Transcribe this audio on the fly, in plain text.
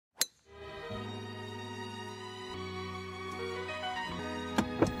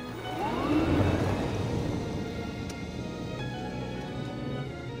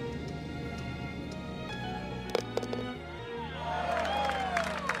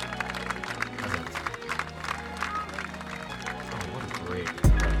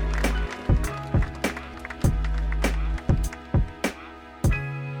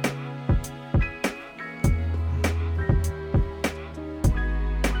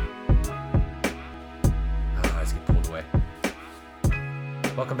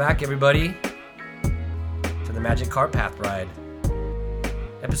Welcome back, everybody, to the Magic Cart Path Ride.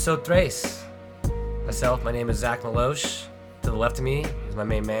 Episode 3. Myself, my name is Zach Maloche. To the left of me is my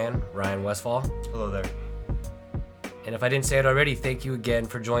main man, Ryan Westfall. Hello there. And if I didn't say it already, thank you again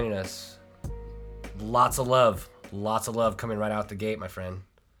for joining us. Lots of love coming right out the gate, my friend.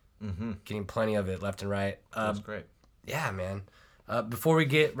 Mm-hmm. Getting plenty of it left and right. That's great. Yeah, man. Before we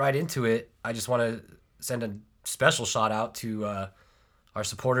get right into it, I just want to send a special shout out to our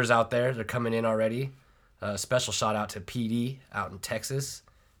supporters out there. They're coming in already. Special shout out to PD out in Texas.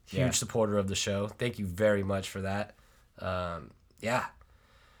 Huge supporter of the show. Thank you very much for that. Yeah.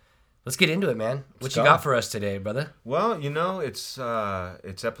 Let's get into it, man. What you got for us today, brother? Well, it's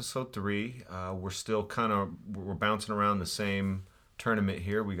episode 3. We're still we're bouncing around the same tournament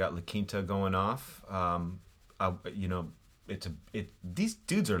here. We got La Quinta going off. These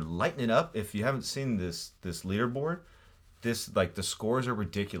dudes are lighting it up. If you haven't seen this leaderboard, the scores are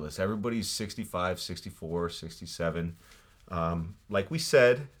ridiculous. Everybody's 65, 64, 67. Like we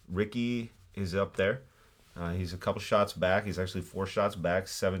said, Ricky is up there. He's a couple shots back. He's actually 4 shots back,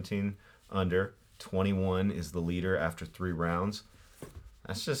 17 under. 21 is the leader after 3 rounds.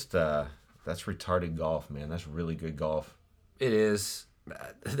 That's just that's retarded golf, man. That's really good golf. It is.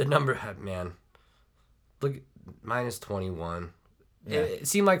 The number, man. Look, minus 21. Yeah. It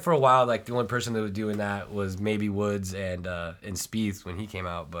seemed like for a while, like the only person that was doing that was maybe Woods and Spieth when he came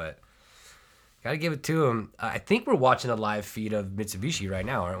out, but gotta give it to him. I think we're watching a live feed of Mitsubishi right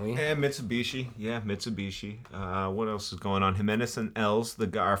now, aren't we? Yeah, Mitsubishi. What else is going on? Jimenez and Els,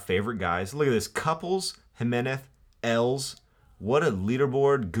 our favorite guys. Look at this. Couples, Jimenez, Els. What a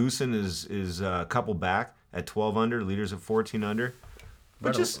leaderboard. Goosen is a couple back at 12 under. Leaders at 14 under.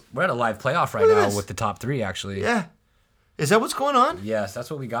 We're at a live playoff right now with the top 3, actually. Yeah. Is that what's going on? Yes, that's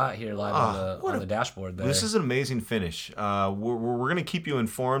what we got here live on the dashboard there. This is an amazing finish. We're going to keep you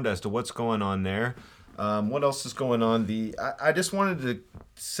informed as to what's going on there. What else is going on? I just wanted to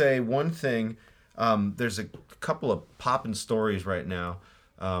say one thing. There's a couple of poppin' stories right now.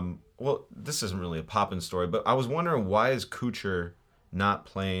 Well, this isn't really a poppin' story, but I was wondering, why is Kuchar not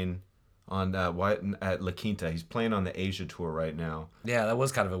playing on at La Quinta? He's playing on the Asia Tour right now. Yeah, that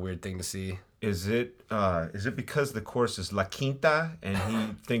was kind of a weird thing to see. Is it because the course is La Quinta and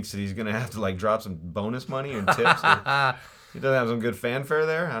he thinks that he's gonna have to drop some bonus money and tips? Or he doesn't have some good fanfare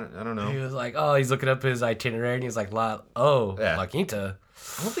there. I don't know. He was like, he's looking up his itinerary and he's like, La Quinta.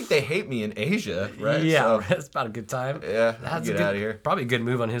 I don't think they hate me in Asia, right? Yeah, so, it's about a good time. Yeah, that's get out of here. Probably a good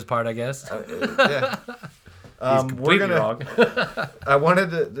move on his part, I guess. Yeah. He's completely wrong. I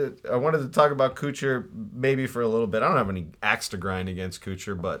wanted to talk about Kuchar maybe for a little bit. I don't have any axe to grind against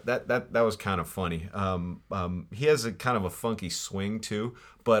Kuchar, but that was kind of funny. He has a kind of a funky swing too.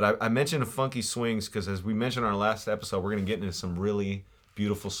 But I mentioned funky swings because, as we mentioned in our last episode, we're going to get into some really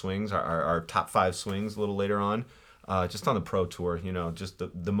beautiful swings, our top 5 swings a little later on, just on the Pro Tour. Just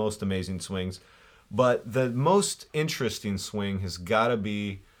the most amazing swings. But the most interesting swing has got to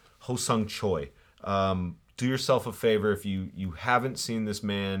be Ho-Sung Choi. Do yourself a favor if you haven't seen this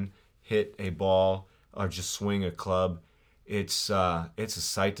man hit a ball or just swing a club. It's a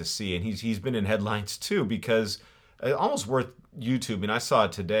sight to see, and he's been in headlines too because it's almost worth YouTube. And I saw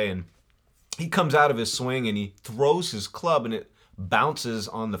it today, and he comes out of his swing and he throws his club, and it bounces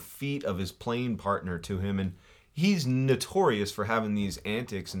on the feet of his playing partner to him, and he's notorious for having these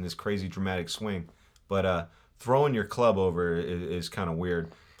antics and this crazy dramatic swing. But throwing your club over is kind of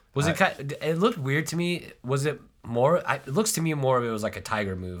weird. Was it looked weird to me. Was it more? It looks to me more of it was like a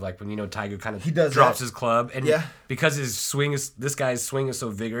Tiger move, like when Tiger kind of drops his club, and because this guy's swing is so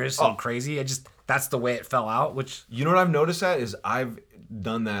vigorous and crazy. That's the way it fell out. Which what I've noticed is I've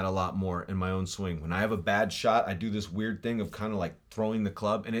done that a lot more in my own swing. When I have a bad shot, I do this weird thing of kind of like throwing the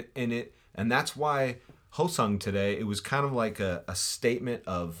club, and that's why Ho-Sung today, it was kind of like a statement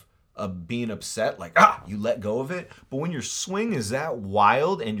of being upset, you let go of it. But when your swing is that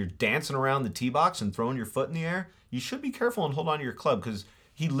wild and you're dancing around the tee box and throwing your foot in the air, you should be careful and hold on to your club, because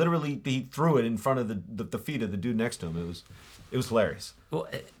he threw it in front of the feet of the dude next to him. It was hilarious. Well,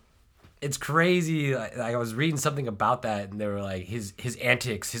 it's crazy. I was reading something about that, and they were like, his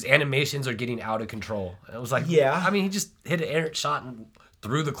antics, his animations are getting out of control. And it was like, I mean, he just hit an errant shot and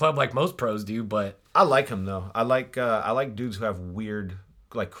threw the club like most pros do. But I like him though. I like dudes who have weird,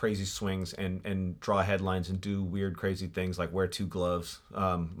 crazy swings and draw headlines and do weird, crazy things like wear 2 gloves,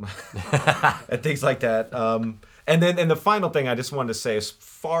 and things like that. And the final thing I just wanted to say, as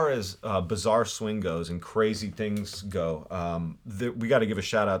far as bizarre swing goes and crazy things go, we got to give a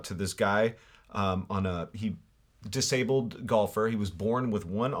shout out to this guy, he disabled golfer. He was born with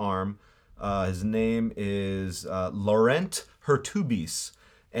one arm. His name is Laurent Hurtubis.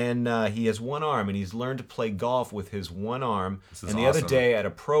 And he has one arm, and he's learned to play golf with his one arm. This is and the other awesome. day at a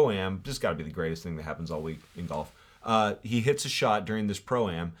Pro-Am, this has got to be the greatest thing that happens all week in golf. He hits a shot during this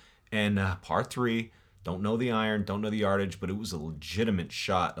Pro-Am, and par 3, don't know the iron, don't know the yardage, but it was a legitimate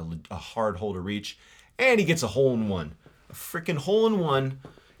shot, a hard hole to reach, and he gets a hole-in-one. A freaking hole-in-one.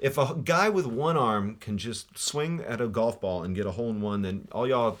 If a guy with one arm can just swing at a golf ball and get a hole-in-one, then all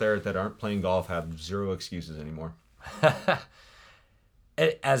y'all out there that aren't playing golf have zero excuses anymore.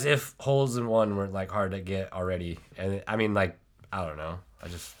 As if holes in one weren't like hard to get already. And I mean, like, I don't know. I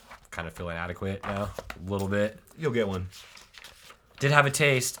just kind of feel inadequate now, a little bit. You'll get one. Did have a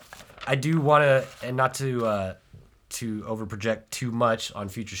taste. I do want to, and not to overproject too much on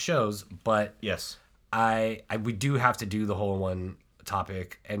future shows, but Yes. we do have to do the hole in one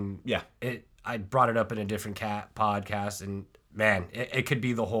topic, and Yeah. I brought it up in a different podcast, and man, it could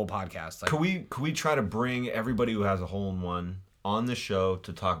be the whole podcast. Like, Could we try to bring everybody who has a hole-in-one on the show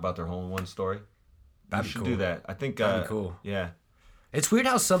to talk about their hole-in-one story? That'd We be should cool. do that. I think That'd be cool. Yeah. It's weird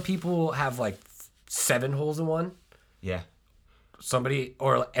how some people have like 7 holes in one. Yeah.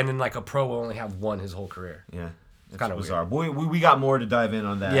 And then like a pro will only have one his whole career. Yeah. It's kinda bizarre. We got more to dive in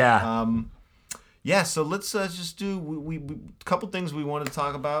on that. Yeah. Yeah, so let's just do we couple things we wanted to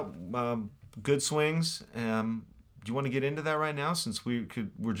talk about. Good swings. Do you want to get into that right now, since we're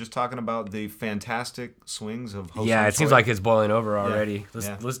just talking about the fantastic swings of Ho-Sung Yeah, it seems Choi? like it's boiling over already.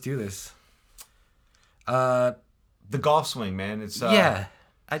 Yeah. Let's do this. The golf swing, man. It's Yeah,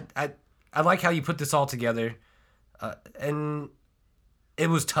 I like how you put this all together, and it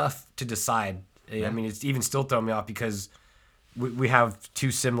was tough to decide. I mean, it's even still throwing me off because we have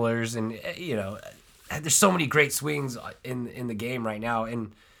two similars, and there's so many great swings in the game right now,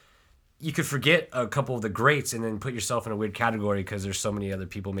 and you could forget a couple of the greats and then put yourself in a weird category because there's so many other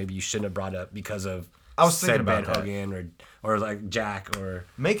people maybe you shouldn't have brought up because of I was thinking about Van that. Hogan or like Jack or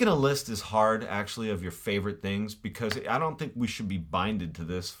Making a list is hard, actually, of your favorite things, because I don't think we should be binded to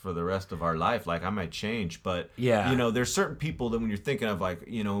this for the rest of our life. Like, I might change, but Yeah. there's certain people that when you're thinking of, like,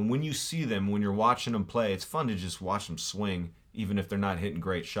 when you see them, when you're watching them play, it's fun to just watch them swing, even if they're not hitting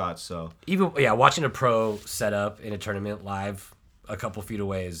great shots. So watching a pro set up in a tournament live a couple feet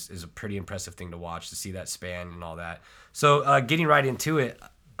away is a pretty impressive thing to watch, to see that span and all that. So getting right into it,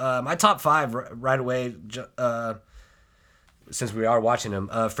 my top 5 right away, since we are watching him,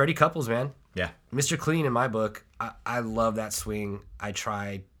 Freddie Couples, man. yeah, Mr. Clean in my book. I love that swing. I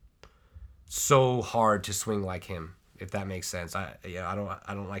try so hard to swing like him, if that makes sense. I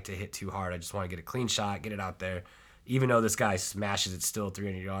don't like to hit too hard. I just want to get a clean shot, get it out there. Even though this guy smashes it still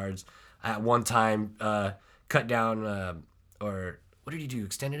 300 yards. At one time, cut down, or what did he do?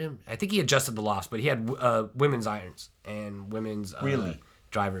 Extended him? I think he adjusted the lofts, but he had women's irons and women's Really?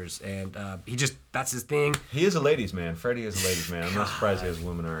 drivers, and that's his thing. he is a ladies' man. Freddie is a ladies' man. I'm not surprised he has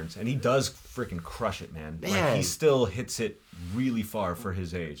women irons, and he does freaking crush it, man. Like, Man. he still hits it really far for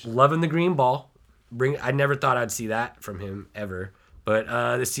his age. Loving the green ball. I never thought I'd see that from him ever. But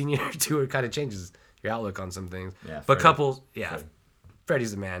the senior tour kind of changes your outlook on some things. Yeah, but Freddie. Couples,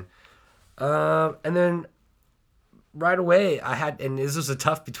 Freddie's the man. And then right away, and this was a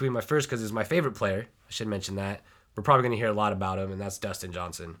tough between my first because he's my favorite player. I should mention that. We're probably going to hear a lot about him, and that's Dustin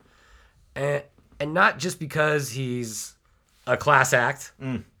Johnson. And not just because he's a class act,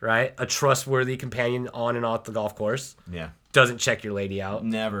 right? A trustworthy companion on and off the golf course. Yeah, Doesn't check your lady out.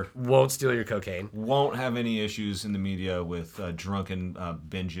 never. Won't steal your cocaine. Won't have any issues in the media with drunken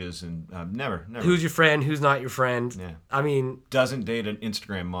binges, and never. Who's your friend? Who's not your friend? Yeah. I mean, Doesn't date an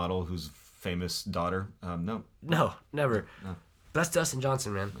Instagram model whose famous daughter. No, no, never. No. That's Dustin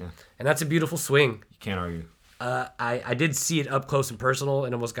Johnson, man. Yeah. And that's a beautiful swing. you can't argue. I did see it up close and personal,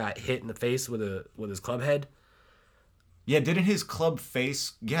 and almost got hit in the face with his club head. Yeah, didn't his club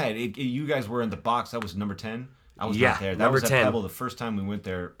face? Yeah, you guys were in the box. That was number 10. I was Yeah, not there. That number was at 10. Pebble the first time we went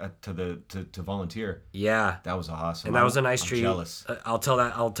there to volunteer. Yeah, That was awesome. and that was a nice I'm treat. Jealous. I'll tell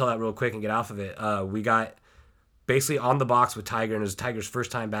that real quick and get off of it. We got basically on the box with Tiger, and it was Tiger's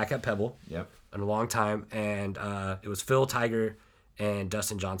first time back at Pebble Yep. in a long time, and it was Phil, Tiger, and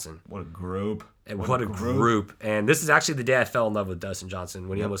Dustin Johnson. What a group. And what a group. And this is actually the day I fell in love with Dustin Johnson,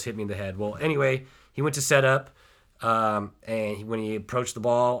 when he almost hit me in the head. Well, anyway, he went to set up, and when he approached the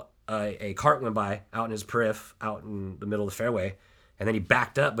ball, a cart went by out in his periph, out in the middle of the fairway, and then he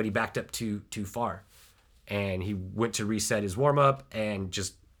backed up, but he backed up too far. And he went to reset his warm-up and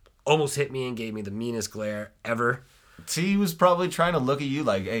just almost hit me and gave me the meanest glare ever. See, he was probably trying to look at you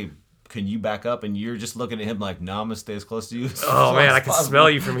like, hey, can you back up? And you're just looking at him like, nah, I'm going to stay as close to you as Oh man, as I can possible. smell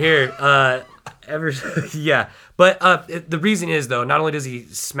you from here. Yeah. But the reason is though, not only does he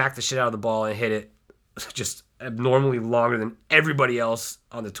smack the shit out of the ball and hit it just abnormally longer than everybody else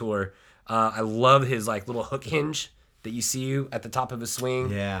on the tour. I love his like little hook hinge that you see at the top of his swing.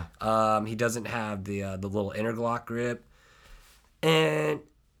 Yeah. He doesn't have the little interlock grip, and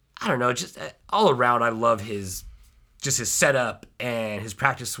I don't know, just all around I love his setup and his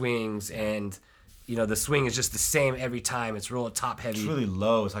practice swings, and the swing is just the same every time. It's real top heavy. It's really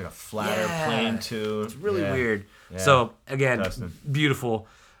low. It's like a flatter plane too. It's really weird. Yeah. So again, Dustin. beautiful.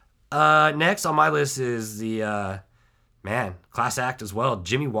 Next on my list is the class act as well,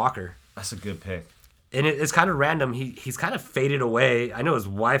 Jimmy Walker. That's a good pick. And it's kind of random. He's kind of faded away. I know his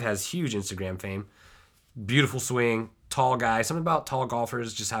wife has huge Instagram fame. Beautiful swing, tall guy. Something about tall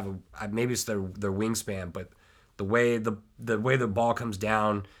golfers just have maybe it's their wingspan, but the way the ball comes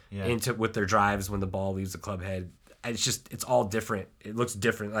down into with their drives when the ball leaves the club head, it's all different. It looks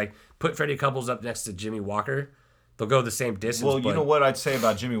different. Like put Freddie Couples up next to Jimmy Walker, they'll go the same distance. Well, you know what I'd say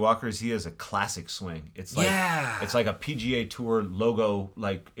about Jimmy Walker is he has a classic swing. It's like it's like a PGA Tour logo,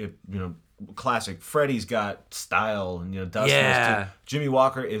 classic. Freddie's got style, and Dustin is too. Jimmy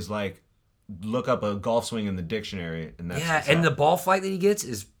Walker is like, look up a golf swing in the dictionary, and that's and the ball flight that he gets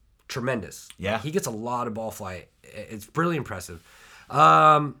is tremendous. Yeah, he gets a lot of ball flight. It's really impressive.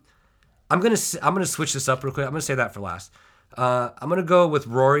 I'm gonna switch this up real quick. I'm gonna say that for last. I'm gonna go with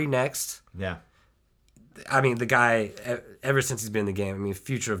Rory next. Yeah. I mean, the guy, ever since he's been in the game, I mean,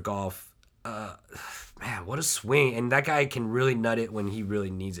 future of golf. Man, what a swing. And that guy can really nut it when he really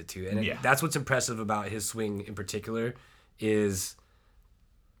needs it to. And that's what's impressive about his swing in particular is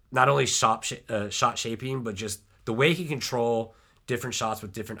not only shot shaping, but just the way he control different shots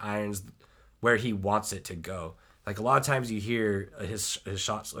with different irons where he wants it to go. Like a lot of times you hear his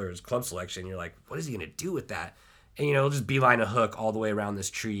shots or his club selection, you're like, what is he going to do with that? And, he'll just beeline a hook all the way around this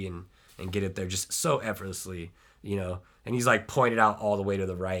tree and get it there just so effortlessly, and he's like pointed out all the way to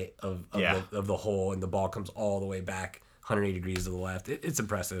the right of the hole, and the ball comes all the way back 180 degrees to the left. It's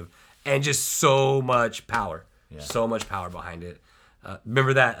impressive, and just so much power, so much power behind it.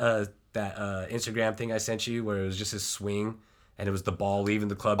 Remember that Instagram thing I sent you where it was just his swing and it was the ball leaving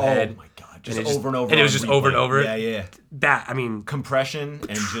the club head? Oh my god, just over and over. And it was just over and over. Yeah. That, I mean, compression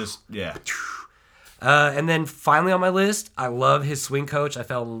and just and then finally on my list, I love his swing coach. I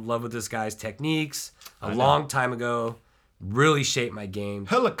fell in love with this guy's techniques a long time ago. Really shaped my game.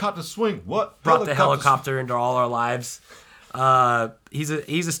 Helicopter swing. What? Brought the helicopter into all our lives. He's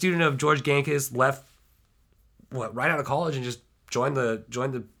a student of George Gankas. Left right out of college and just joined the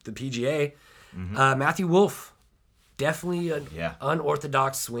PGA. Mm-hmm. Matthew Wolff, definitely an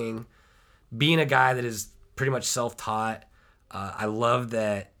unorthodox swing. Being a guy that is pretty much self-taught, I love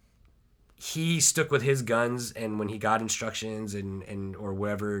that he stuck with his guns, and when he got instructions and or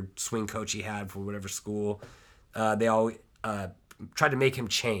whatever swing coach he had for whatever school, they all tried to make him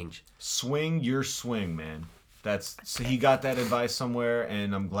change. Swing your swing, man. So he got that advice somewhere,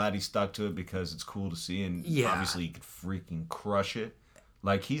 and I'm glad he stuck to it because it's cool to see, and obviously he could freaking crush it.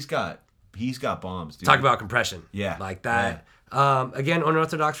 Like he's got bombs, dude. Talk about compression. Yeah. Like that. Yeah. Again,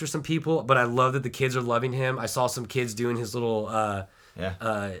 unorthodox for some people, but I love that the kids are loving him. I saw some kids doing his little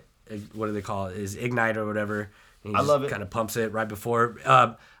what do they call it? His Ignite or whatever. And he love it. Kind of pumps it right before.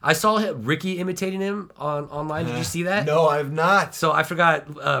 I saw Ricky imitating him online. Did you see that? No, I have not. So I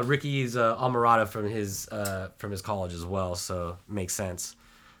forgot Ricky's Almirada from his college as well. So it makes sense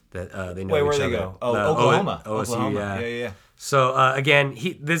that they know each other. Where they go? Oh, Oklahoma. OSU, Oklahoma. Yeah. So again,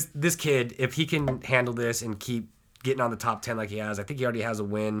 this kid, if he can handle this and keep getting on the top 10 like he has, I think he already has a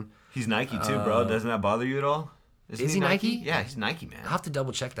win. He's Nike too, bro. Doesn't that bother you at all? Is he Nike? Yeah, he's Nike, man. I'll have to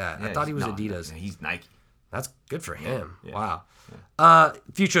double check that. Yeah, I thought he was Adidas. No, he's Nike. That's good for him. Yeah. Wow. Yeah.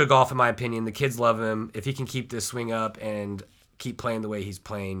 Future of golf, in my opinion. The kids love him. If he can keep this swing up and keep playing the way he's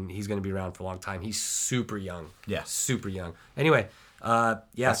playing, he's going to be around for a long time. He's super young. Yeah. Super young. Anyway,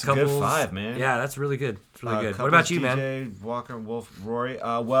 that's a good 5, man. Yeah, that's really good. It's really good. What about you, man? DJ, Walker, Wolff, Rory.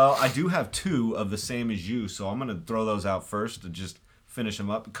 Well, I do have 2 of the same as you, so I'm going to throw those out first to just finish them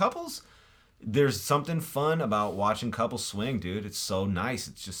up. Couples, there's something fun about watching Couples swing, dude. It's so nice.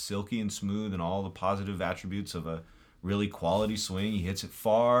 It's just silky and smooth and all the positive attributes of a really quality swing. He hits it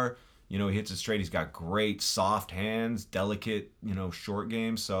far. He hits it straight. He's got great soft hands, delicate, short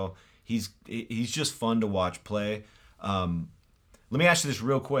game. So he's just fun to watch play. Let me ask you this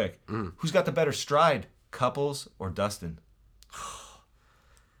real quick. Who's got the better stride, Couples or Dustin?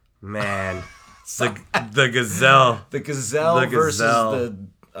 Man, the Gazelle. The Gazelle versus the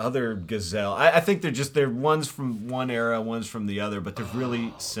other Gazelle. I think they're one's from one era, one's from the other, but they're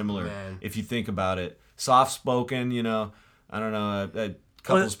really similar if you think about it. Soft spoken, I don't know.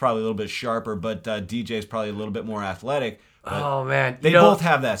 Couples probably a little bit sharper, but DJ's probably a little bit more athletic. Oh man, they both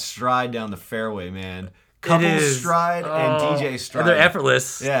have that stride down the fairway, man. Couples stride and DJ stride. And they're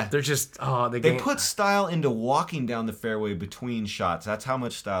effortless. Yeah. They're just, they put style into walking down the fairway between shots. That's how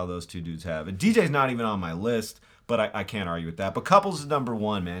much style those two dudes have. And DJ's not even on my list, but I can't argue with that. But Couples is number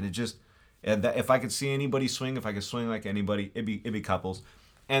one, man. It just, if I could see anybody swing, if I could swing like anybody, it'd be Couples.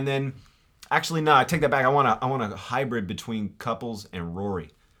 And then, actually, no, I take that back. I want a hybrid between Couples and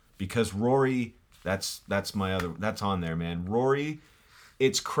Rory, because Rory, that's on there, man. Rory,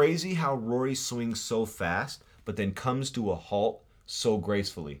 it's crazy how Rory swings so fast, but then comes to a halt so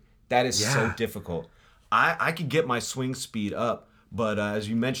gracefully. That is so difficult. I could get my swing speed up, but as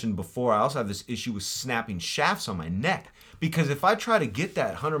you mentioned before, I also have this issue with snapping shafts on my neck, because if I try to get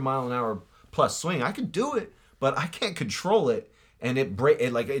that 100-mile-an-hour plus swing, I could do it, but I can't control it. And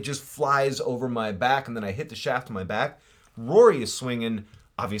it just flies over my back, and then I hit the shaft of my back. Rory is swinging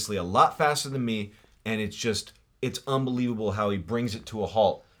obviously a lot faster than me, and it's unbelievable how he brings it to a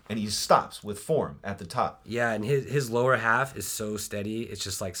halt, and he stops with form at the top. Yeah, and his lower half is so steady, it's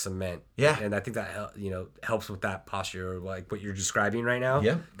just like cement. Yeah. And I think that helps with that posture, like what you're describing right now.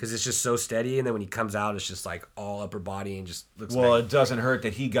 Yeah. Because it's just so steady, and then when he comes out, it's just like all upper body and just looks Well, it doesn't hurt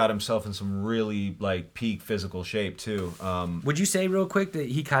that he got himself in some really like peak physical shape too. Would you say real quick that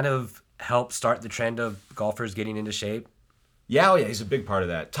he kind of helped start the trend of golfers getting into shape? Yeah, he's a big part of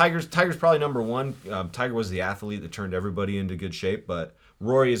that. Tiger's probably number one. Tiger was the athlete that turned everybody into good shape, but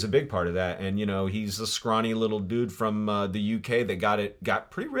Rory is a big part of that. And he's a scrawny little dude from the UK that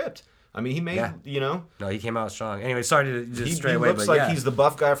got pretty ripped. I mean, he made No, he came out strong. Anyway, sorry to just stray away. He looks like he's the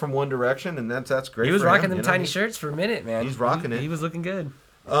buff guy from One Direction, and that's great. He was rocking them tiny shirts for a minute, man. He's rocking it. He was looking good.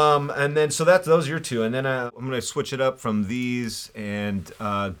 And then so those are your two, and then I'm gonna switch it up from these and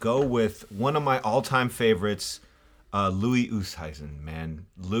go with one of my all-time favorites. Louis Oosthuizen, man.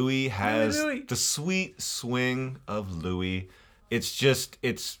 Louis has the sweet swing of Louis. It's just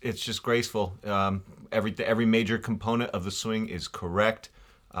graceful. Every major component of the swing is correct.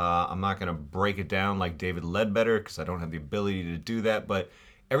 I'm not gonna break it down like David Ledbetter because I don't have the ability to do that. But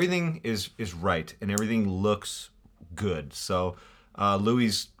everything is right and everything looks good. So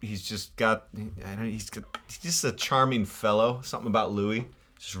Louis, he's just a charming fellow. Something about Louis,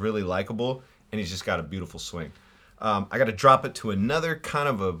 just really likable, and he's just got a beautiful swing. I got to drop it to another kind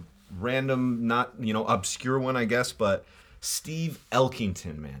of a random, not obscure one, I guess, but Steve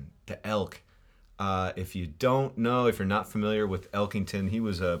Elkington, man, the Elk. If you don't know, if you're not familiar with Elkington, he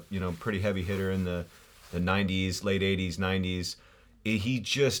was a pretty heavy hitter in the 90s, late 80s, 90s. He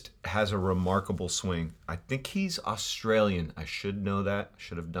just has a remarkable swing. I think he's Australian. I should know that. I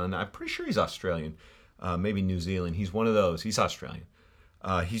should have done that. I'm pretty sure he's Australian. Maybe New Zealand. He's one of those. He's Australian.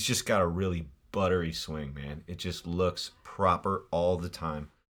 He's just got a really buttery swing, man. It just looks proper all the time.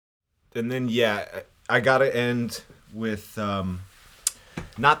 And then, I got to end with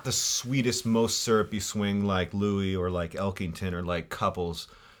not the sweetest, most syrupy swing like Louis or like Elkington or like Couples.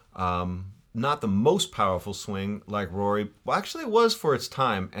 Not the most powerful swing like Rory. Well, actually, it was for its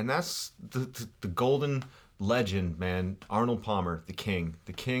time, and that's the golden legend, man. Arnold Palmer, the king,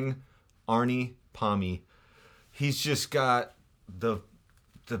 Arnie Palmy. He's just got the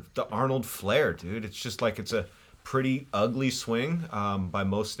Arnold flair, dude. It's just like it's a pretty ugly swing by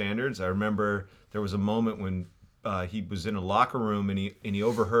most standards. I remember there was a moment when he was in a locker room and he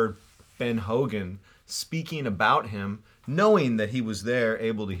overheard Ben Hogan speaking about him, knowing that he was there,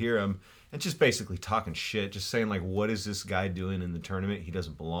 able to hear him, and just basically talking shit, just saying like, what is this guy doing in the tournament? He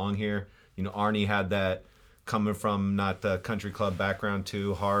doesn't belong here. Arnie had that coming from not the country club background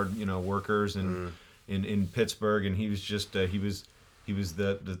too, hard, workers and in Pittsburgh, and he was just he was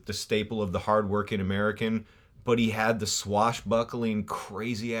the staple of the hardworking American, but he had the swashbuckling,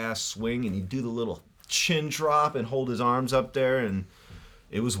 crazy-ass swing, and he'd do the little chin drop and hold his arms up there, and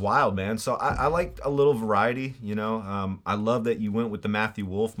it was wild, man. So I liked a little variety, I love that you went with the Matthew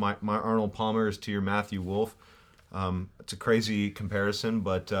Wolff. My Arnold Palmer is to your Matthew Wolff. It's a crazy comparison,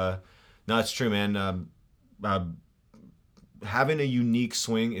 but no, it's true, man. Having a unique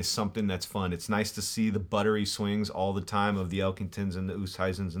swing is something that's fun. It's nice to see the buttery swings all the time of the Elkingtons and the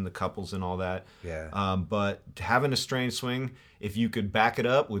Oosthuizens and the Couples and all that. Yeah. But having a strange swing, if you could back it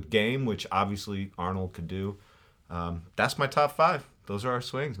up with game, which obviously Arnold could do, that's my top 5. Those are our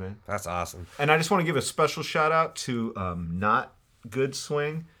swings, man. That's awesome. And I just want to give a special shout out to not good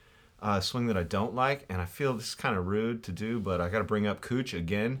swing, swing that I don't like. And I feel this is kind of rude to do, but I got to bring up Cooch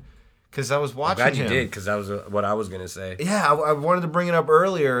again. Because I was watching him. I'm glad you did, because that was what I was going to say. Yeah, I wanted to bring it up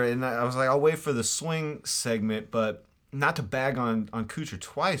earlier, and I was like, I'll wait for the swing segment, but not to bag on Kuchar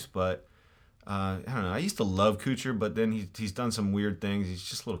twice, but I don't know. I used to love Kuchar, but then he's done some weird things. He's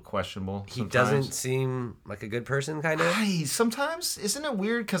just a little questionable. He doesn't seem like a good person, kind of. Sometimes, isn't it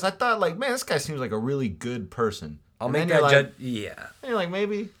weird? Because I thought, like, man, this guy seems like a really good person. I'll make that judge. Yeah. And you're like,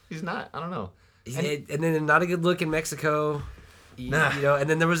 maybe he's not. I don't know. And then not a good look in Mexico. Nah. You know, and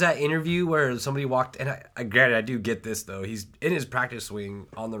then there was that interview where somebody walked, and I granted, I do get this, though. He's in his practice swing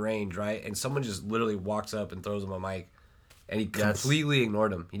on the range, right? And someone just literally walks up and throws him a mic. And he completely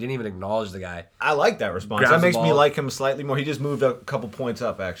ignored him. He didn't even acknowledge the guy. I like that response. That makes me like him slightly more. He just moved a couple points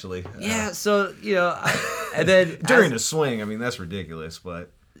up, actually. Yeah, so, you know, and then... during the swing, I mean, that's ridiculous,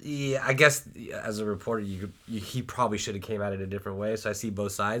 but... Yeah, I guess as a reporter, he probably should have came at it a different way, so I see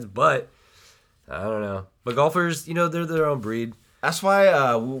both sides, but I don't know. But golfers, you know, they're their own breed. That's why,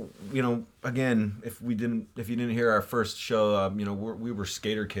 you know, again, if you didn't hear our first show, you know, we were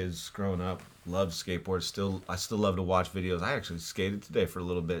skater kids growing up. Loved skateboards. I still love to watch videos. I actually skated today for a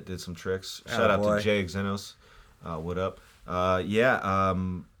little bit. Did some tricks. Shout out to Jay Xenos. What up?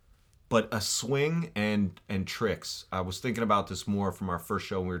 But a swing and tricks. I was thinking about this more from our first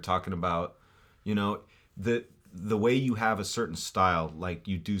show when we were talking about, you know, the way you have a certain style, like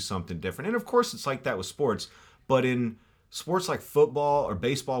you do something different. And of course, it's like that with sports. But in sports like football or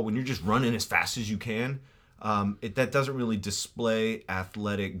baseball, when you're just running as fast as you can, that doesn't really display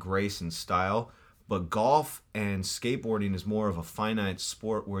athletic grace and style. But golf and skateboarding is more of a finite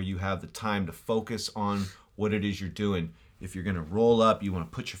sport where you have the time to focus on what it is you're doing. If you're going to roll up, you want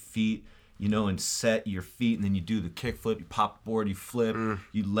to put your feet, you know, and set your feet, and then you do the kickflip, you pop the board, you flip,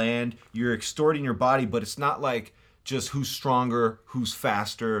 you land. You're extorting your body, but it's not like just who's stronger, who's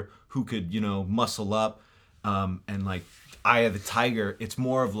faster, who could, you know, muscle up, and like Eye of the Tiger. It's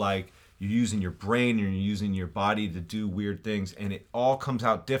more of like, you're using your brain and you're using your body to do weird things, and it all comes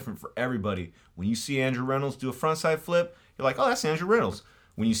out different for everybody. When you see Andrew Reynolds do a frontside flip, you're like, oh, that's Andrew Reynolds.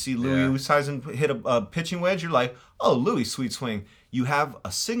 When you see Louis Oosthuizen hit a pitching wedge, you're like, oh, Louis, sweet swing. You have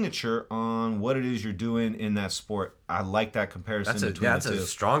a signature on what it is you're doing in that sport. I like that comparison between the two. That's a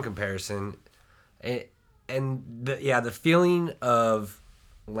strong comparison. The feeling of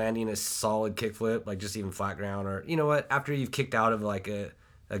landing a solid kickflip, like just even flat ground, or, you know what, after you've kicked out of like a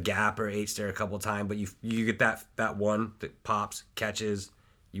gap or H-stair a couple of times, but you get that one that pops, catches,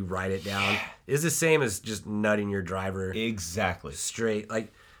 you ride it down. Is the same as just nutting your driver exactly straight.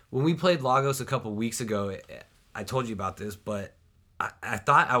 Like when we played Lagos a couple weeks ago, I told you about this, but I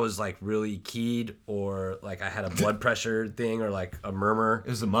thought I was like really keyed, or like I had a blood pressure thing, or like a murmur. It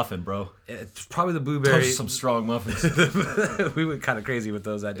was a muffin, bro. It's probably the blueberry. Those are some strong muffins. We went kind of crazy with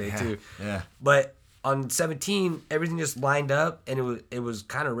those that day too. Yeah. But on 17, everything just lined up, and it was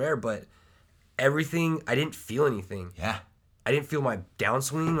kind of rare, but everything, I didn't feel anything. Yeah. I didn't feel my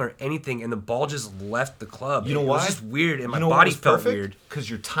downswing or anything, and the ball just left the club. You know why? It was just weird, and my body felt weird. Because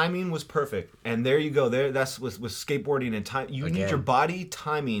your timing was perfect, and there you go. That's with skateboarding and time. You need your body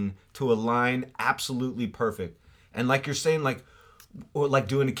timing to align absolutely perfect. And like you're saying, like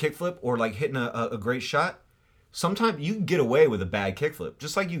doing a kickflip or like hitting a great shot. Sometimes you can get away with a bad kickflip,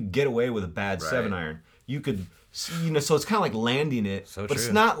 just like you get away with a bad 7-iron. You could, you know, so it's kind of like landing it, but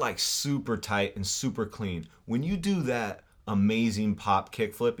it's not like super tight and super clean. When you do that amazing pop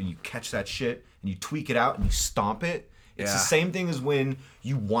kickflip and you catch that shit and you tweak it out and you stomp it, it's the same thing as when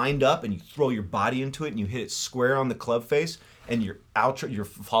you wind up and you throw your body into it and you hit it square on the club face, and your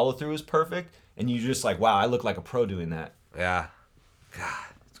follow through is perfect, and you're just like, wow, I look like a pro doing that. Yeah.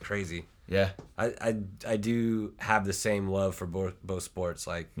 God, it's crazy. Yeah. I do have the same love for both sports,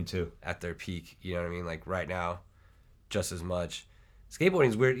 like me too, at their peak. You know what I mean? Like right now, just as much. Skateboarding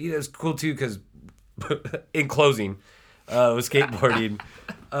is weird. You know, it's cool too because in closing, with skateboarding,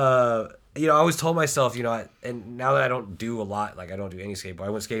 you know, I always told myself, you know, and now that I don't do a lot, like I don't do any skateboard. I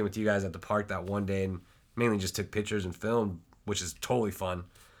went skating with you guys at the park that one day and mainly just took pictures and filmed, which is totally fun.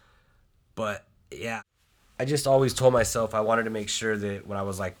 But yeah, I just always told myself I wanted to make sure that when I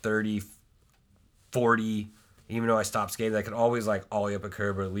was like 30, 40, even though I stopped skating, I could always like ollie up a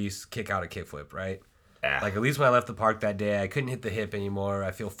curb or at least kick out a kickflip, right? Yeah. Like at least when I left the park that day, I couldn't hit the hip anymore.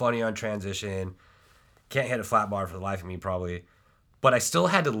 I feel funny on transition. Can't hit a flat bar for the life of me probably. But I still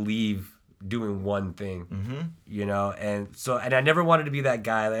had to leave doing one thing, you know? And I never wanted to be that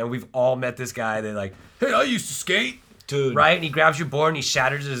guy. And we've all met this guy that like, hey, I used to skate. Dude. Right? And he grabs your board and he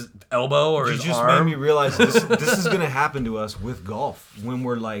shatters his elbow or his arm. You just made me realize this is going to happen to us with golf when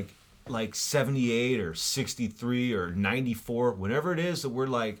we're like 78 or 63 or 94, whenever it is that we're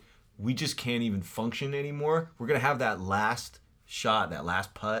like, we just can't even function anymore. We're going to have that last shot, that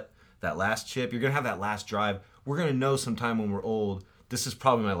last putt, that last chip. You're going to have that last drive. We're going to know sometime when we're old, this is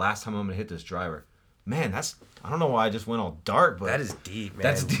probably my last time I'm going to hit this driver. man, I don't know why I just went all dark, but That is deep, man.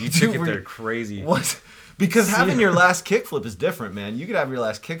 That's deep. You took it Dude, there crazy. what? Because having your last kickflip is different, man. You could have your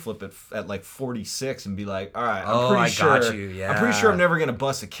last kickflip at like 46 and be like, all right, I'm pretty sure. Got you. Yeah. I'm pretty sure I'm never gonna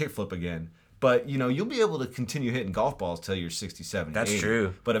bust a kickflip again. But you'll be able to continue hitting golf balls till you're 67. That's 80.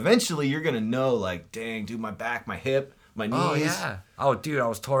 true. But eventually, you're gonna know, like, dang, dude, my back, my hip, my knees. Oh yeah. Oh dude, I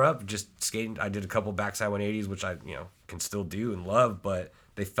was tore up just skating. I did a couple backside 180s, which I can still do and love, but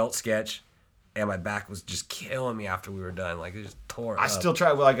they felt sketch, and my back was just killing me after we were done. Like it just tore up. I still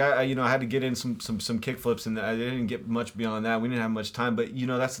tried. Well, like I had to get in some kick flips, and I didn't get much beyond that. We didn't have much time, but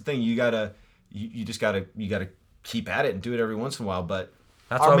that's the thing. You just gotta keep at it and do it every once in a while. But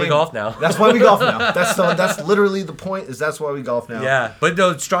that's why we golf now. That's why we golf now. That's literally the point. That's why we golf now. Yeah, but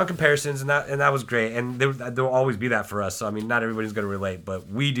no, strong comparisons, and that was great. And there will always be that for us. So I mean, not everybody's gonna relate, but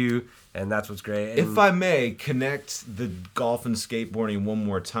we do, and that's what's great. And if I may connect the golf and skateboarding one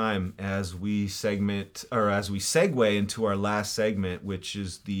more time as we segue into our last segment, which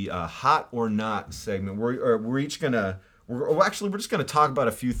is the hot or not segment. We're just gonna talk about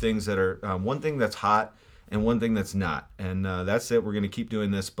a few things that are one thing that's hot and one thing that's not, and that's it. We're gonna keep doing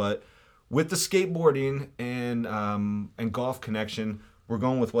this, but with the skateboarding and golf connection, we're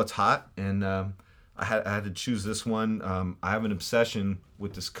going with what's hot, and I had to choose this one. I have an obsession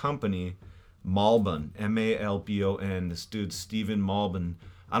with this company, Malbon, Malbon. This dude, Stephen Malbon.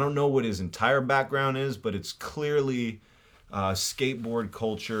 I don't know what his entire background is, but it's clearly skateboard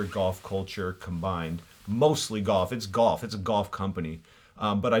culture, golf culture combined. Mostly golf. It's golf. It's a golf company.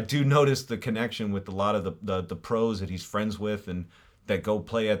 But I do notice the connection with a lot of the pros that he's friends with and that go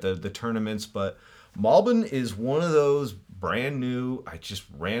play at the tournaments. But Malbon is one of those brand new, just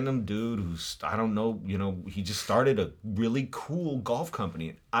random dude who's, I don't know, he just started a really cool golf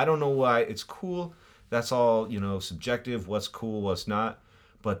company. I don't know why it's cool. That's all, subjective, what's cool, what's not.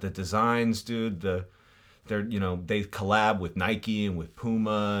 But the designs, dude, they collab with Nike and with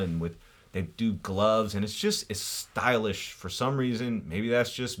Puma and they do gloves, and it's stylish for some reason. Maybe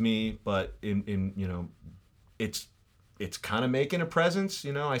that's just me, but it's kind of making a presence.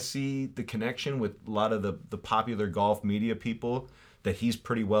 I see the connection with a lot of the popular golf media people that he's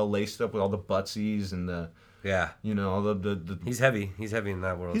pretty well laced up with all the Butsies and the all the he's heavy. He's heavy in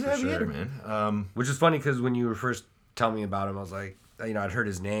that world. He's a heavy hitter, man. Which is funny because when you were first telling me about him, I was like, I'd heard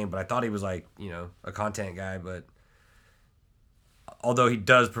his name, but I thought he was like a content guy, but. Although he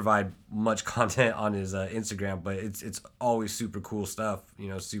does provide much content on his Instagram, but it's always super cool stuff.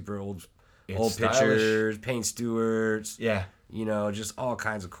 Super old pictures, Payne Stewart's. Yeah. Just all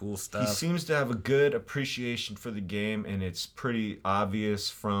kinds of cool stuff. He seems to have a good appreciation for the game, and it's pretty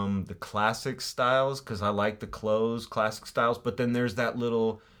obvious from the classic styles, because I like the classic styles, but then there's that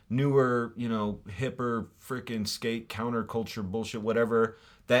little newer, hipper freaking skate counterculture bullshit, whatever,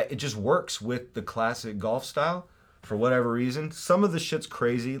 that it just works with the classic golf style. For whatever reason, some of the shit's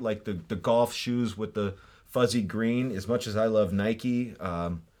crazy, like the golf shoes with the fuzzy green. As much as I love Nike, I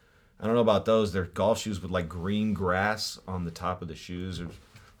don't know about those. They're golf shoes with like green grass on the top of the shoes. It's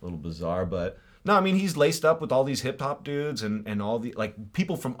a little bizarre, but no, I mean he's laced up with all these hip hop dudes and all the like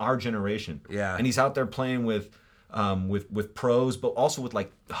people from our generation. Yeah, and he's out there playing with pros, but also with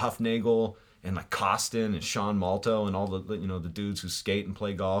like Huffnagel and like Costin and Sean Malto and all the the dudes who skate and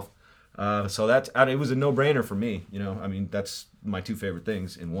play golf. So it was a no-brainer for me. I mean, that's my two favorite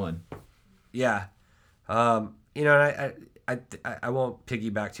things in one. Yeah. And I won't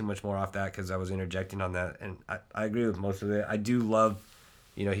piggyback too much more off that because I was interjecting on that, and I agree with most of it. I do love,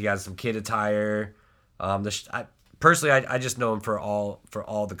 he has some kid attire. Personally, I just know him for all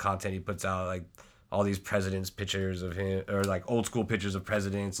the content he puts out, like all these presidents pictures of him, or like old school pictures of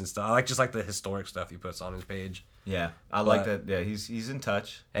presidents and stuff. I like the historic stuff he puts on his page. Yeah, I like that. Yeah, he's in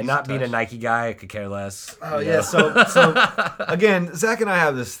touch. And not being a Nike guy, I could care less. Oh yeah. So again, Zach and I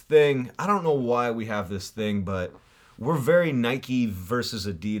have this thing. I don't know why we have this thing, but we're very Nike versus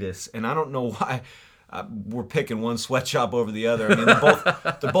Adidas, and I don't know why we're picking one sweatshop over the other. I mean,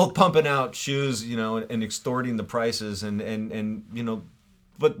 they're both pumping out shoes, and extorting the prices, and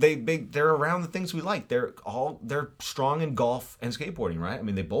but they're around the things we like. They're strong in golf and skateboarding, right? I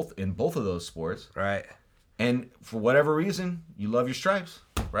mean, they both in both of those sports, right? And for whatever reason, you love your stripes,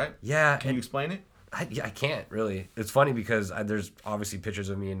 right? Yeah. Can you explain it? I can't really. It's funny because there's obviously pictures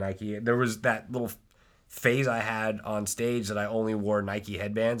of me in Nike. There was that little phase I had on stage that I only wore Nike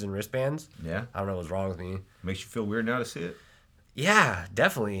headbands and wristbands. Yeah. I don't know what's wrong with me. Makes you feel weird now to see it? Yeah,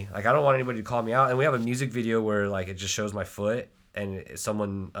 definitely. Like, I don't want anybody to call me out. And we have a music video where, like, it just shows my foot. And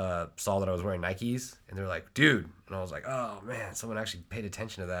someone saw that I was wearing Nikes. And they're like, dude. And I was like, oh, man, someone actually paid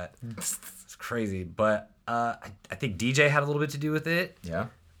attention to that. It's crazy. But I think DJ had a little bit to do with it. Yeah.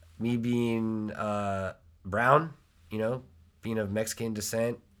 me being brown, you know, being of Mexican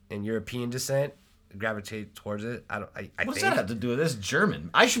descent and European descent, gravitate towards it. I What think does that have to do with this? German.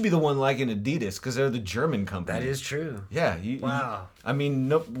 I should be the one liking Adidas because they're the German company. that is true. Yeah. Wow. I mean,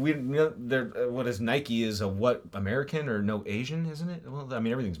 no, they're, what is Nike is a what, American or no Asian, isn't it? Well, I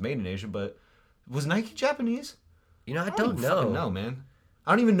mean, everything's made in Asia, but was Nike Japanese? You know, I don't don't know. fucking know, man.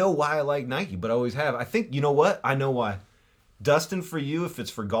 I don't even know why I like Nike, but I always have. I think, you know what? I know why. Dustin, for you, if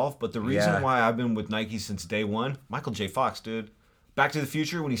it's for golf, but the reason why I've been with Nike since day one, Michael J. Fox, dude. Back to the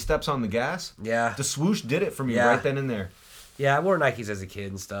Future, when he steps on the gas, Yeah. the swoosh did it for me Yeah. right then and there. Yeah, I wore Nikes as a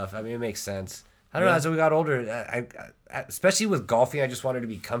kid and stuff. I mean, it makes sense. I don't know. As we got older, especially with golfing, I just wanted to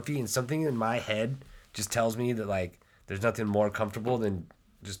be comfy, and something in my head just tells me that like there's nothing more comfortable than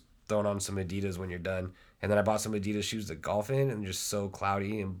just throwing on some Adidas when you're done. And then I bought some Adidas shoes to golf in, and they're just so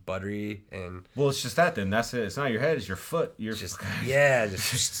cloudy and buttery, and Well, it's just that then. That's it. It's not your head, it's your foot. Your just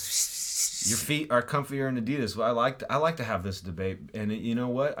just your feet are comfier in Adidas. Well, I like to have this debate, and you know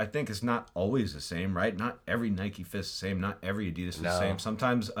what? I think it's not always the same, right? Not every Nike fits the same. Not every Adidas is the same.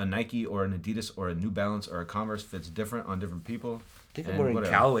 Sometimes a Nike or an Adidas or a New Balance or a Converse fits different on different people. I think I'm wearing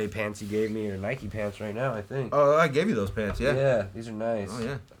Callaway pants you gave me, or Nike pants right now, I think. Oh, I gave you those pants, yeah. Yeah, these are nice. Oh,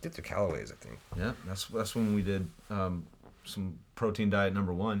 yeah. I think they're Callaways, I think. Yeah, that's when we did some protein diet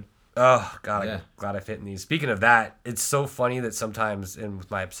number 1. Oh, God, Yeah. I'm glad I fit in these. Speaking of that, it's so funny that sometimes, and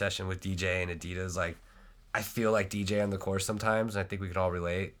with my obsession with DJ and Adidas, like, I feel like DJ on the course sometimes, and I think we could all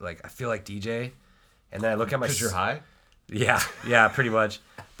relate. Like, I feel like DJ, and then I look at my... Because you're high? Yeah, pretty much.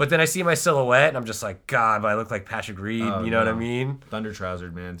 But then I see my silhouette, and I'm just like, God, but I look like Patrick Reed, Oh, you know what I no. mean? Thunder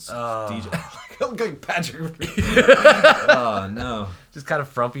trousered, man. Oh. DJ. I look like Patrick Reed. Oh, no. Just kind of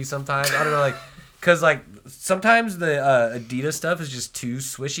frumpy sometimes. I don't know, like... Because, like, sometimes the Adidas stuff is just too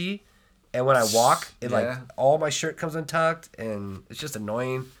swishy. And when I walk, like, all my shirt comes untucked. And it's just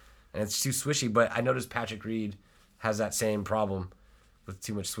annoying. And it's too swishy. But I noticed Patrick Reed has that same problem with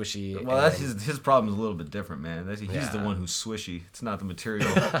too much swishy. Well, that's his problem is a little bit different, man. He's the Yeah. one who's swishy. It's not the material.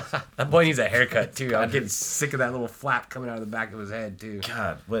 That boy needs a haircut, too. I'm getting sick of that little flap coming out of the back of his head, too.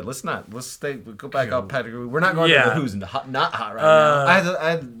 God, wait, let's go back up Patrick Reed. We're not going to the who's not hot right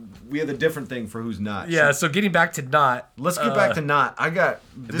now. We had a different thing for who's not. Yeah, so getting back to not. Let's get back to not. I got...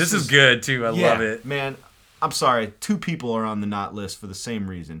 This is good, too. I love it. Man, I'm sorry. 2 people are on the not list for the same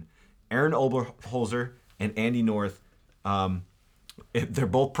reason. Aaron Oberholzer and Andy North. They're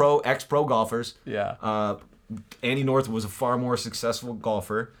both ex-pro golfers. Yeah. Andy North was a far more successful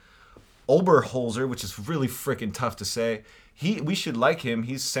golfer. Oberholzer, which is really freaking tough to say. We should like him.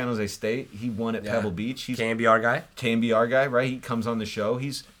 He's San Jose State. He won at Pebble Beach. He can be our guy. Can be our guy, right? He comes on the show.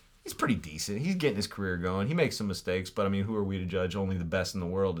 He's pretty decent. He's getting his career going. He makes some mistakes, but I mean, who are we to judge? Only the best in the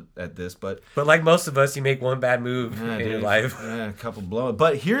world at this. But like most of us, you make one bad move in your life. Yeah, a couple blow.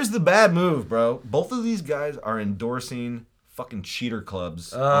 But here's the bad move, bro. Both of these guys are endorsing fucking cheater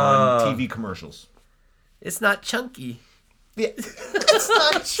clubs on TV commercials. It's not chunky. Yeah, it's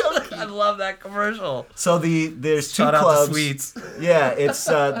not chunky. I love that commercial. So there's 2 Shout clubs. out to Sweets. Yeah, it's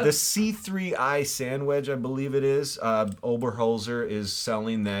the C3I Sandwedge, I believe it is. Oberholzer is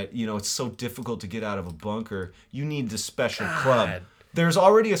selling that, it's so difficult to get out of a bunker. You need the special club. There's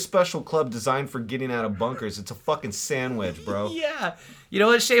already a special club designed for getting out of bunkers. It's a fucking sandwich, bro. Yeah. You know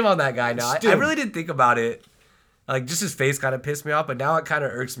what? Shame on that guy now. I really didn't think about it. Like, just his face kind of pissed me off, but now it kind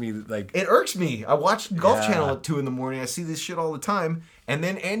of irks me. Like, it irks me. I watch Golf Channel at 2 in the morning. I see this shit all the time. And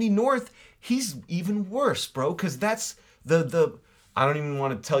then Andy North, he's even worse, bro, because that's the I don't even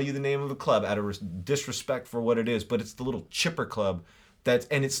want to tell you the name of the club out of disrespect for what it is, but it's the little chipper club.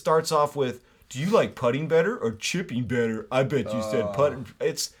 And it starts off with, do you like putting better or chipping better? I bet you said putting.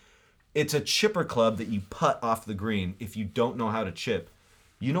 It's a chipper club that you putt off the green if you don't know how to chip.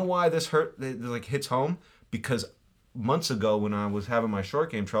 You know why this hits home? Because months ago when I was having my short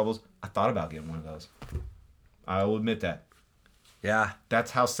game troubles, I thought about getting one of those. I will admit that. Yeah.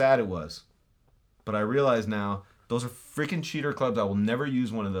 That's how sad it was. But I realize now, those are freaking cheater clubs. I will never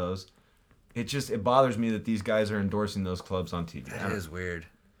use one of those. It bothers me that these guys are endorsing those clubs on TV. That is weird.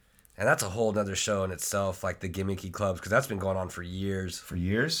 And that's a whole nother show in itself, like the gimmicky clubs, because that's been going on for years. For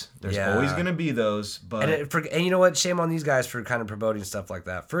years? There's always going to be those. But and you know what? Shame on these guys for kind of promoting stuff like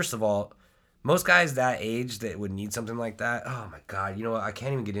that. First of all, most guys that age that would need something like that, oh my God, you know what? I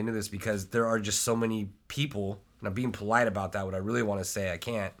can't even get into this because there are just so many people, and I'm being polite about that, what I really want to say, I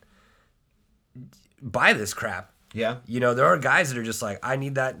can't buy this crap. Yeah. There are guys that are just like, I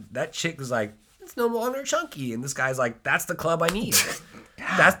need that. That chick is like, it's no longer chunky. And this guy's like, that's the club I need.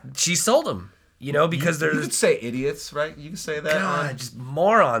 She sold him, because there's... You could say idiots, right? You can say that. God, just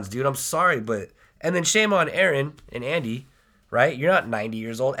morons, dude. I'm sorry, but... And then shame on Aaron and Andy right? You're not 90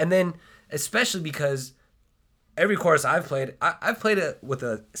 years old. And then, especially because every course I've played, I've played it with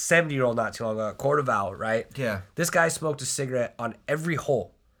a 70-year-old not too long ago, Cordoval, right? Yeah. This guy smoked a cigarette on every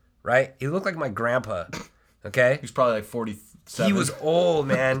hole, right? He looked like my grandpa, okay? He's probably like 47. He was old,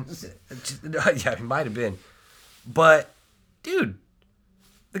 man. Yeah, he might have been. But, dude,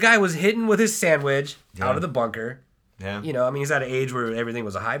 the guy was hitting with his sandwich out of the bunker. Yeah. You know, I mean, he's at an age where everything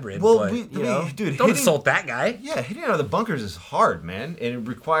was a hybrid. Well, but, dude, don't insult that guy. Yeah, hitting out of the bunkers is hard, man, and it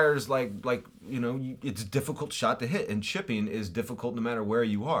requires it's a difficult shot to hit, and chipping is difficult no matter where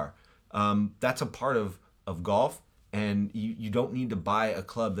you are. That's a part of golf, and you don't need to buy a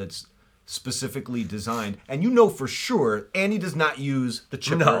club that's specifically designed. And you know for sure, Andy does not use the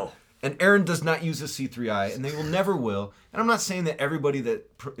chipper. No. And Aaron does not use a C3i, and they will never will. And I'm not saying that everybody that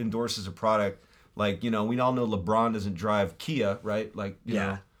endorses a product, like, we all know LeBron doesn't drive Kia, right? Like, you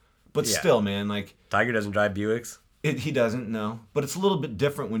know. But still, man, like... Tiger doesn't drive Buicks? He doesn't, no. But it's a little bit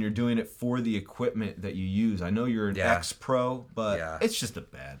different when you're doing it for the equipment that you use. I know you're an ex-pro, but it's just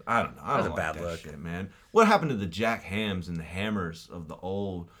I don't know. I don't like bad that look. shit, man. What happened to the Jack Hams and the hammers of the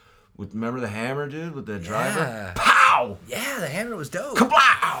old... Remember the hammer, dude, with the driver? Yeah. Pow! Yeah, the hammer was dope.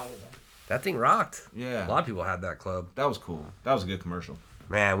 Kablow! That thing rocked. Yeah. A lot of people had that club. That was cool. That was a good commercial.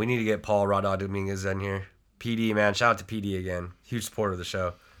 Man, we need to get Paul Rada Dominguez in here. PD, man. Shout out to PD again. Huge supporter of the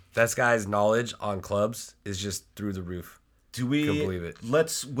show. That guy's knowledge on clubs is just through the roof. Do we... Couldn't believe it.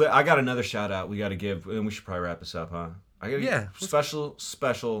 I got another shout out we got to give, and we should probably wrap this up, huh? I got to give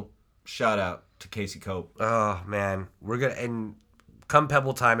special shout out to Casey Cope. Oh, man. We're going to... And come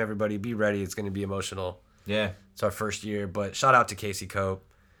Pebble time, everybody. Be ready. It's going to be emotional. Yeah. It's our first year, but shout out to Casey Cope.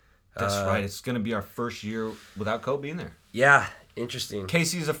 That's right. It's going to be our first year without Cope being there. Yeah. Interesting.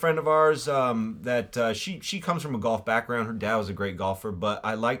 Casey's a friend of ours that she comes from a golf background. Her dad was a great golfer, but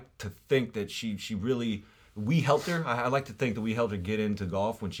I like to think that she really... We helped her. I like to think that we helped her get into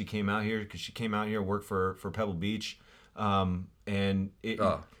golf when she came out here, because she came out here and worked for Pebble Beach. The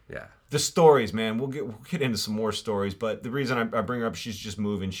stories, man. We'll get into some more stories, but the reason I bring her up, she's just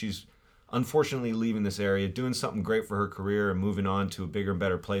moving. She's unfortunately leaving this area, doing something great for her career and moving on to a bigger and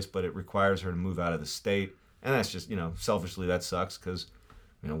better place, but it requires her to move out of the state. And that's just, selfishly that sucks, because,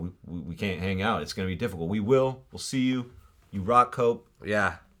 we can't hang out. It's going to be difficult. We'll see you. You rock, Cope.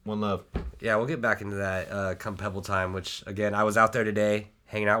 Yeah. One love. Yeah, we'll get back into that come Pebble time, which, again, I was out there today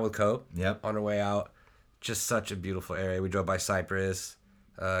hanging out with Cope. Yep. On our way out. Just such a beautiful area. We drove by Cypress,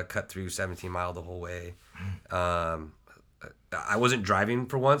 cut through 17 Mile the whole way. I wasn't driving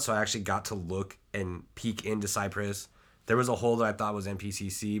for once, so I actually got to look and peek into Cypress. There was a hole that I thought was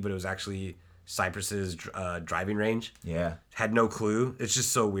NPCC, but it was actually Cypress's driving range. Yeah. Had no clue. It's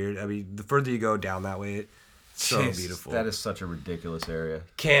just so weird. I mean, the further you go down that way, it's so beautiful. That is such a ridiculous area.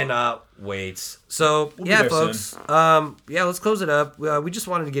 Cannot wait. So, yeah, folks. Let's close it up. We just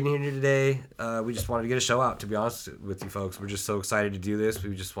wanted to get in here today. We just wanted to get a show out, to be honest with you folks. We're just so excited to do this.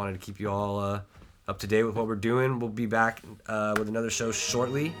 We just wanted to keep you all up to date with what we're doing. We'll be back with another show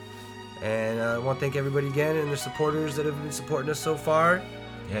shortly. And I want to thank everybody again and the supporters that have been supporting us so far.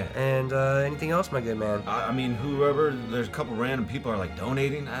 Yeah. And anything else, my good man? I mean, there's a couple random people are like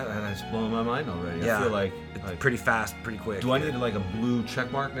donating. That's blowing my mind already. Yeah. I feel like pretty fast, pretty quick. Do I need like a blue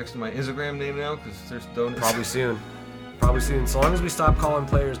check mark next to my Instagram name now? Because there's donations. Probably soon. So long as we stop calling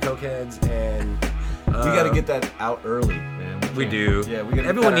players cokeheads and... we got to get that out early, man. We do. Yeah, we got.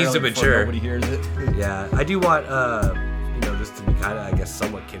 Everyone needs to mature. Nobody hears it. Yeah, I do want this to be kind of, I guess,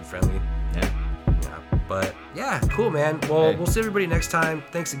 somewhat kid friendly. Yeah. But yeah, cool, man. Well, We'll see everybody next time.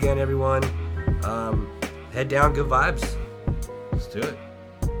 Thanks again, everyone. Head down, good vibes. Let's do it.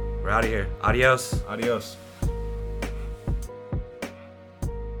 We're out of here. Adios. Adios.